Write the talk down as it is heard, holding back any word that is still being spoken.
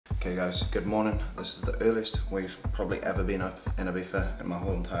Okay guys, good morning. This is the earliest we've probably ever been up in Ibiza in my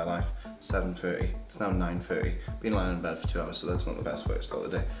whole entire life. 7:30, it's now 9:30. Been lying in bed for 2 hours, so that's not the best way to start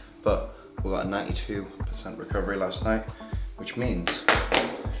the day. But we got a 92% recovery last night, which means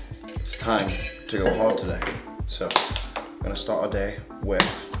it's time to go hard today. So I'm gonna start our day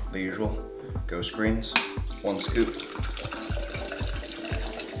with the usual ghost greens, 1 scoop,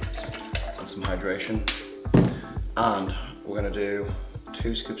 and some hydration. And we're gonna do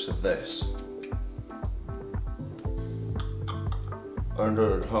 2 scoops of this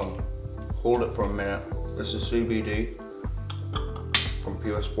under the tongue. Hold it for a minute. This is CBD from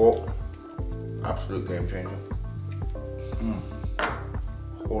Pure Sport. Absolute game changer.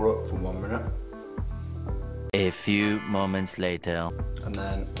 Hold it for 1 minute. A few moments later. And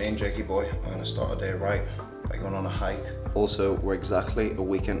then me and Jakey boy are gonna start our day right by going on a hike. Also, we're exactly a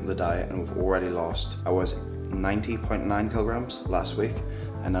week into the diet and we've already lost. I was 90.9 kilograms last week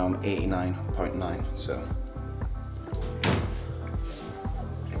and now I'm 89.9, so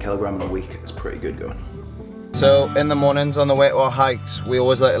a kilogram in a week is pretty good going. So in the mornings on the way to our hikes, we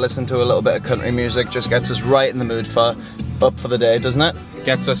always like to listen to a little bit of country music. Just gets us right in the mood for up for the day, doesn't it?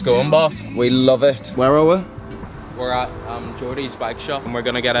 Gets us going, boss. We love it. Where are we? We're at Jordy's bike shop and we're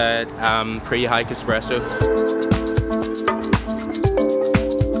gonna get a pre-hike espresso.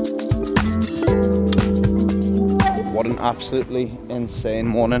 What an absolutely insane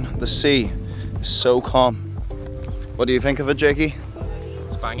morning. The sea is so calm. What do you think of it, Jakey?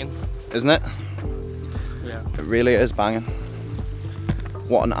 It's banging. Isn't it? Yeah. It really is banging.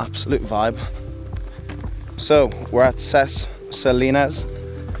 What an absolute vibe. So, we're at Ses Salines.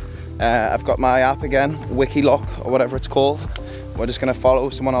 I've got my app again, Wikiloc or whatever it's called. We're just gonna follow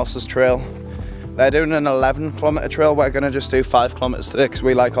someone else's trail. They're doing an 11-kilometer trail. We're gonna just do 5 kilometers today because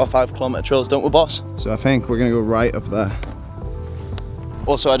we like our 5-kilometer trails, don't we, boss? So I think we're gonna go right up there.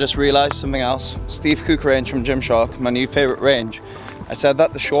 Also, I just realized something else. Steve Cook range from Gymshark, my new favorite range. I said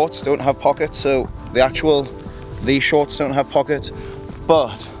that the shorts don't have pockets, so these shorts don't have pockets,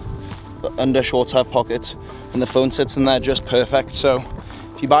 but the undershorts have pockets, and the phone sits in there just perfect. So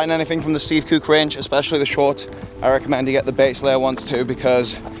if you're buying anything from the Steve Cook range, especially the shorts, I recommend you get the base layer ones too,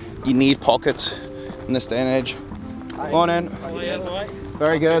 because you need pockets in this day and age. Morning.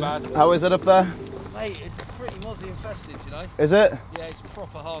 Very good. How is it up there? Mate, it's pretty mozzie infested, you know. Is it? Yeah, it's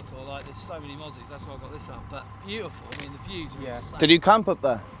proper hardcore. Like, there's so many mozzies. That's why I got this up. But beautiful. I mean, the views are insane. Did you camp up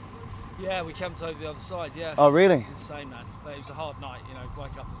there? Yeah, we camped over the other side. Yeah. Oh, really? It's insane, man. But it was a hard night. You know,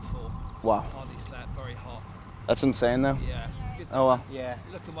 wake up at 4. Wow. Hardly slept. Very hot. That's insane, though. Yeah. It's good. Oh well. Yeah.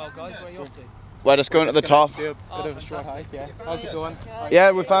 You're looking well, guys. Where are you off to? We're just going to the top. Do a bit of a short hike, yeah. How's it going?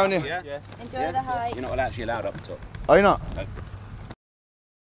 Yeah, we found you. Yeah. Enjoy the hike. You're not actually allowed up the top. Are you not? No.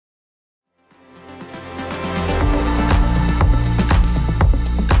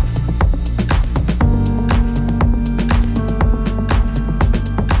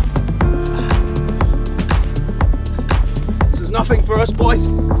 This is nothing for us, boys.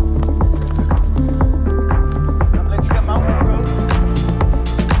 I'm literally a mountain road.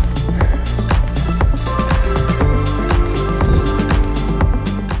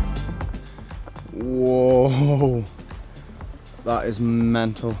 Whoa, that is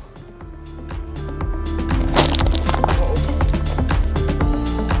mental.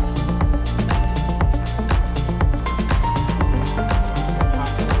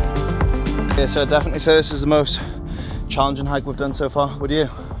 Yeah, so I'd definitely say this is the most challenging hike we've done so far. Would you?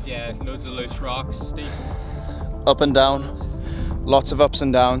 Yeah, loads of loose rocks, steep. Up and down, lots of ups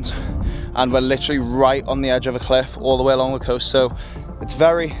and downs, and we're literally right on the edge of a cliff all the way along the coast, so it's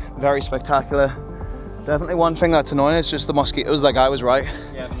very, very spectacular. Definitely one thing that's annoying is just the mosquitoes. That guy was right.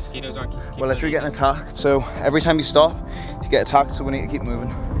 Yeah, the mosquitoes aren't keeping. We're literally getting attacked, so every time you stop, you get attacked, so we need to keep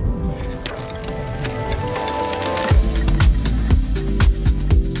moving.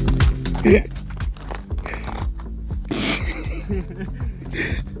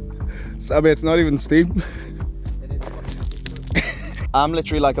 Sabby, it's not even steep. I'm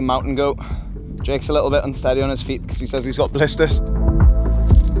literally like a mountain goat. Jake's a little bit unsteady on his feet because he says he's got blisters.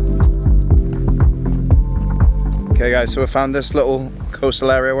 Okay guys, so we found this little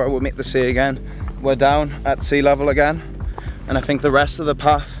coastal area where we'll meet the sea again. We're down at sea level again, and I think the rest of the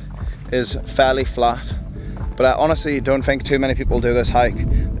path is fairly flat. But I honestly don't think too many people do this hike.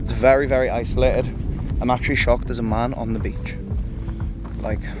 It's very, very isolated. I'm actually shocked there's a man on the beach.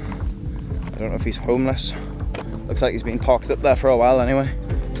 Like, I don't know if he's homeless. Looks like he's been parked up there for a while anyway.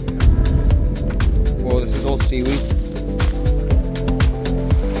 Whoa, this is all seaweed.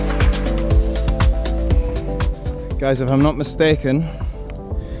 Guys, if I'm not mistaken,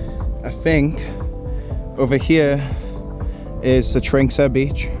 I think over here is the Trinxa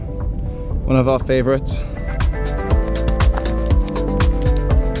beach. One of our favorites.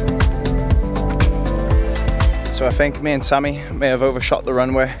 So I think me and Sammy may have overshot the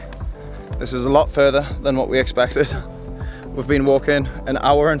runway. This is a lot further than what we expected. We've been walking an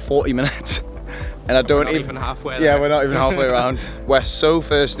hour and 40 minutes and I don't even halfway there. Yeah, we're not even halfway around. We're so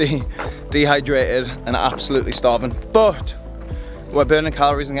thirsty, dehydrated and absolutely starving, but we're burning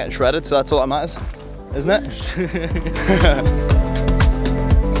calories and getting shredded, so that's all that matters, isn't it?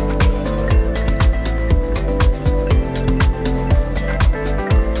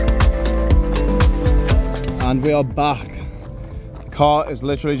 And we are back. The car is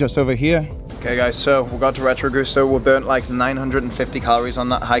literally just over here. Okay guys, so we got to Retro Gusto. We burnt like 950 calories on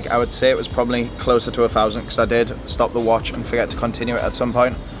that hike. I would say it was probably closer to 1,000 because I did stop the watch and forget to continue it at some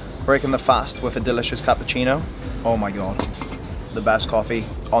point. Breaking the fast with a delicious cappuccino. Oh my god. The best coffee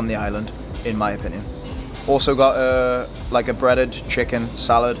on the island, in my opinion. Also got like a breaded chicken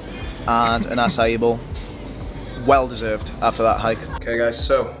salad and an acai bowl. Well deserved after that hike. Okay guys,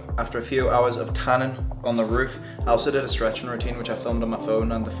 so after a few hours of tanning on the roof, I also did a stretching routine which I filmed on my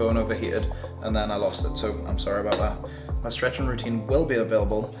phone and the phone overheated and then I lost it, so I'm sorry about that. My stretching routine will be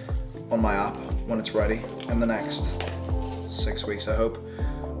available on my app when it's ready in the next 6 weeks, I hope.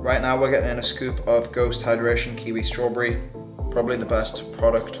 Right now we're getting in a scoop of Ghost Hydration Kiwi Strawberry, probably the best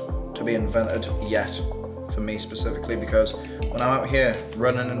product to be invented yet, for me specifically, because when I'm out here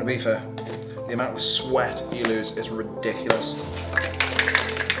running in Ibiza, the amount of sweat you lose is ridiculous.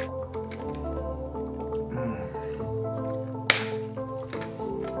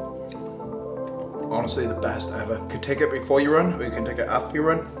 Honestly, the best ever. You could take it before you run, or you can take it after you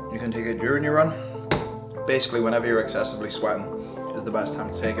run. You can take it during your run. Basically, whenever you're excessively sweating is the best time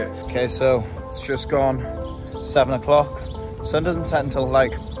to take it. Okay, so it's just gone 7 o'clock. Sun doesn't set until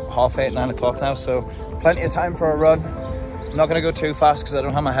like 8:30, 9 o'clock now, so plenty of time for a run. I'm not gonna go too fast because I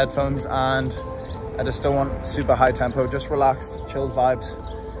don't have my headphones and I just don't want super high tempo, just relaxed, chilled vibes.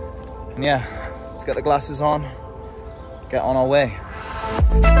 And yeah, let's get the glasses on, get on our way.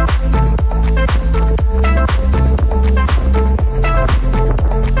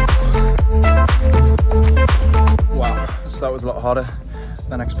 Wow, so that was a lot harder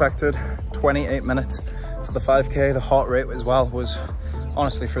than expected. 28 minutes for the 5K. The heart rate as well was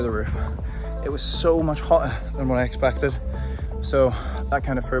honestly through the roof. It was so much hotter than what I expected, so that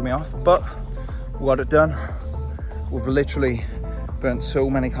kind of threw me off, but we got it done. We've literally burnt so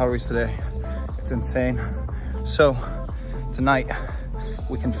many calories today, it's insane. So tonight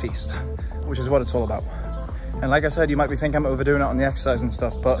we can feast, which is what it's all about. And like I said, you might be thinking I'm overdoing it on the exercise and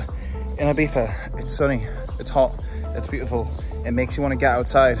stuff, but in Ibiza, it's sunny, it's hot, it's beautiful. It makes you want to get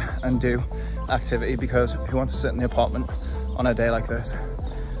outside and do activity, because who wants to sit in the apartment on a day like this?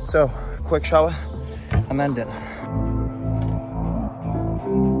 So, quick shower and then dinner.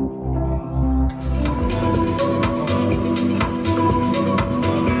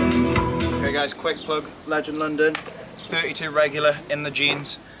 Okay guys, quick plug, Legend London, 32 regular in the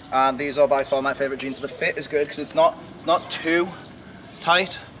jeans. And these are by far my favorite jeans. The fit is good because it's not too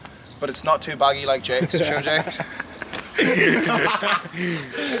tight, but it's not too baggy like Jake's. Show Jake's.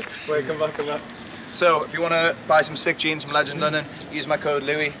 Wait, come back. So if you want to buy some sick jeans from Legend London, use my code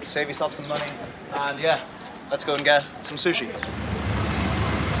Louis, save yourself some money. And yeah, let's go and get some sushi.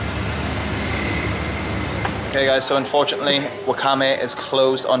 Okay guys, so unfortunately Wakame is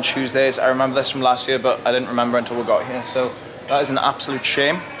closed on Tuesdays. I remember this from last year, but I didn't remember until we got here, so that is an absolute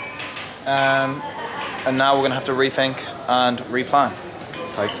shame. And now we're gonna have to rethink and replan.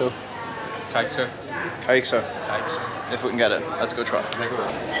 Kaikso. If we can get it, let's go try.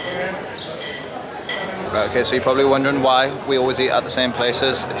 Right, okay, so you're probably wondering why we always eat at the same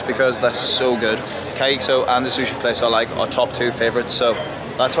places. It's because they're so good. Kaikso and the sushi place are like our top 2 favorites, so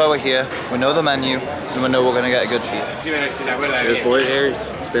that's why we're here. We know the menu and we know we're gonna get a good feed. Cheers boys,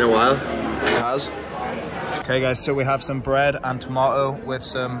 it's been a while. It has. Okay guys, so we have some bread and tomato with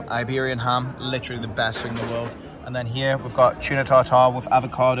some Iberian ham, literally the best thing in the world. And then here we've got tuna tartare with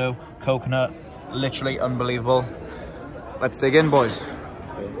avocado, coconut, literally unbelievable. Let's dig in, boys.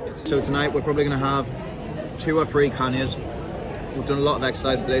 So tonight we're probably gonna have 2 or 3 canyas. We've done a lot of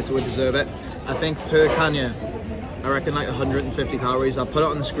exercise today, so we deserve it. I think per canya, I reckon like 150 calories. I'll put it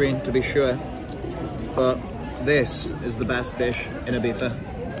on the screen to be sure. But this is the best dish in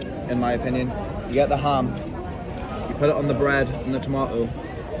Ibiza, in my opinion. You get the ham, you put it on the bread and the tomato.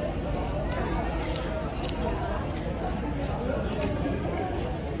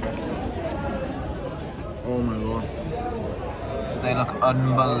 Oh my god. They look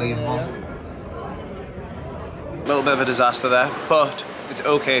unbelievable. A little bit of a disaster there, but it's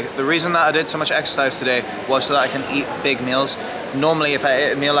okay. The reason that I did so much exercise today was so that I can eat big meals. Normally if I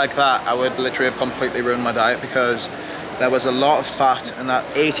ate a meal like that, I would literally have completely ruined my diet, because there was a lot of fat in that.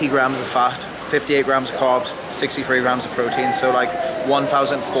 80 grams of fat, 58 grams of carbs, 63 grams of protein, so like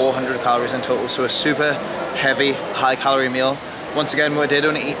 1,400 calories in total. So a super heavy, high calorie meal. Once again, we did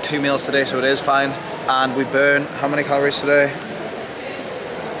only eat 2 meals today, so it is fine. And we burn how many calories today?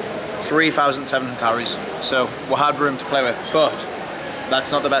 3,700 calories. So we had room to play with, but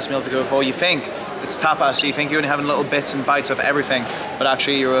that's not the best meal to go for. You think it's tapas, so you think you're only having little bits and bites of everything, but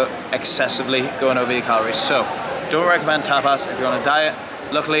actually you're excessively going over your calories. So don't recommend tapas if you're on a diet.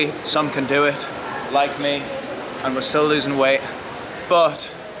 Luckily, some can do it, like me, and we're still losing weight,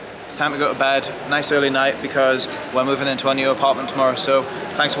 but it's time to go to bed. Nice early night, because we're moving into our new apartment tomorrow. So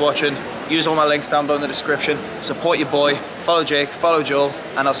thanks for watching. Use all my links down below in the description. Support your boy, follow Jake, follow Joel,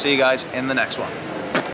 and I'll see you guys in the next one.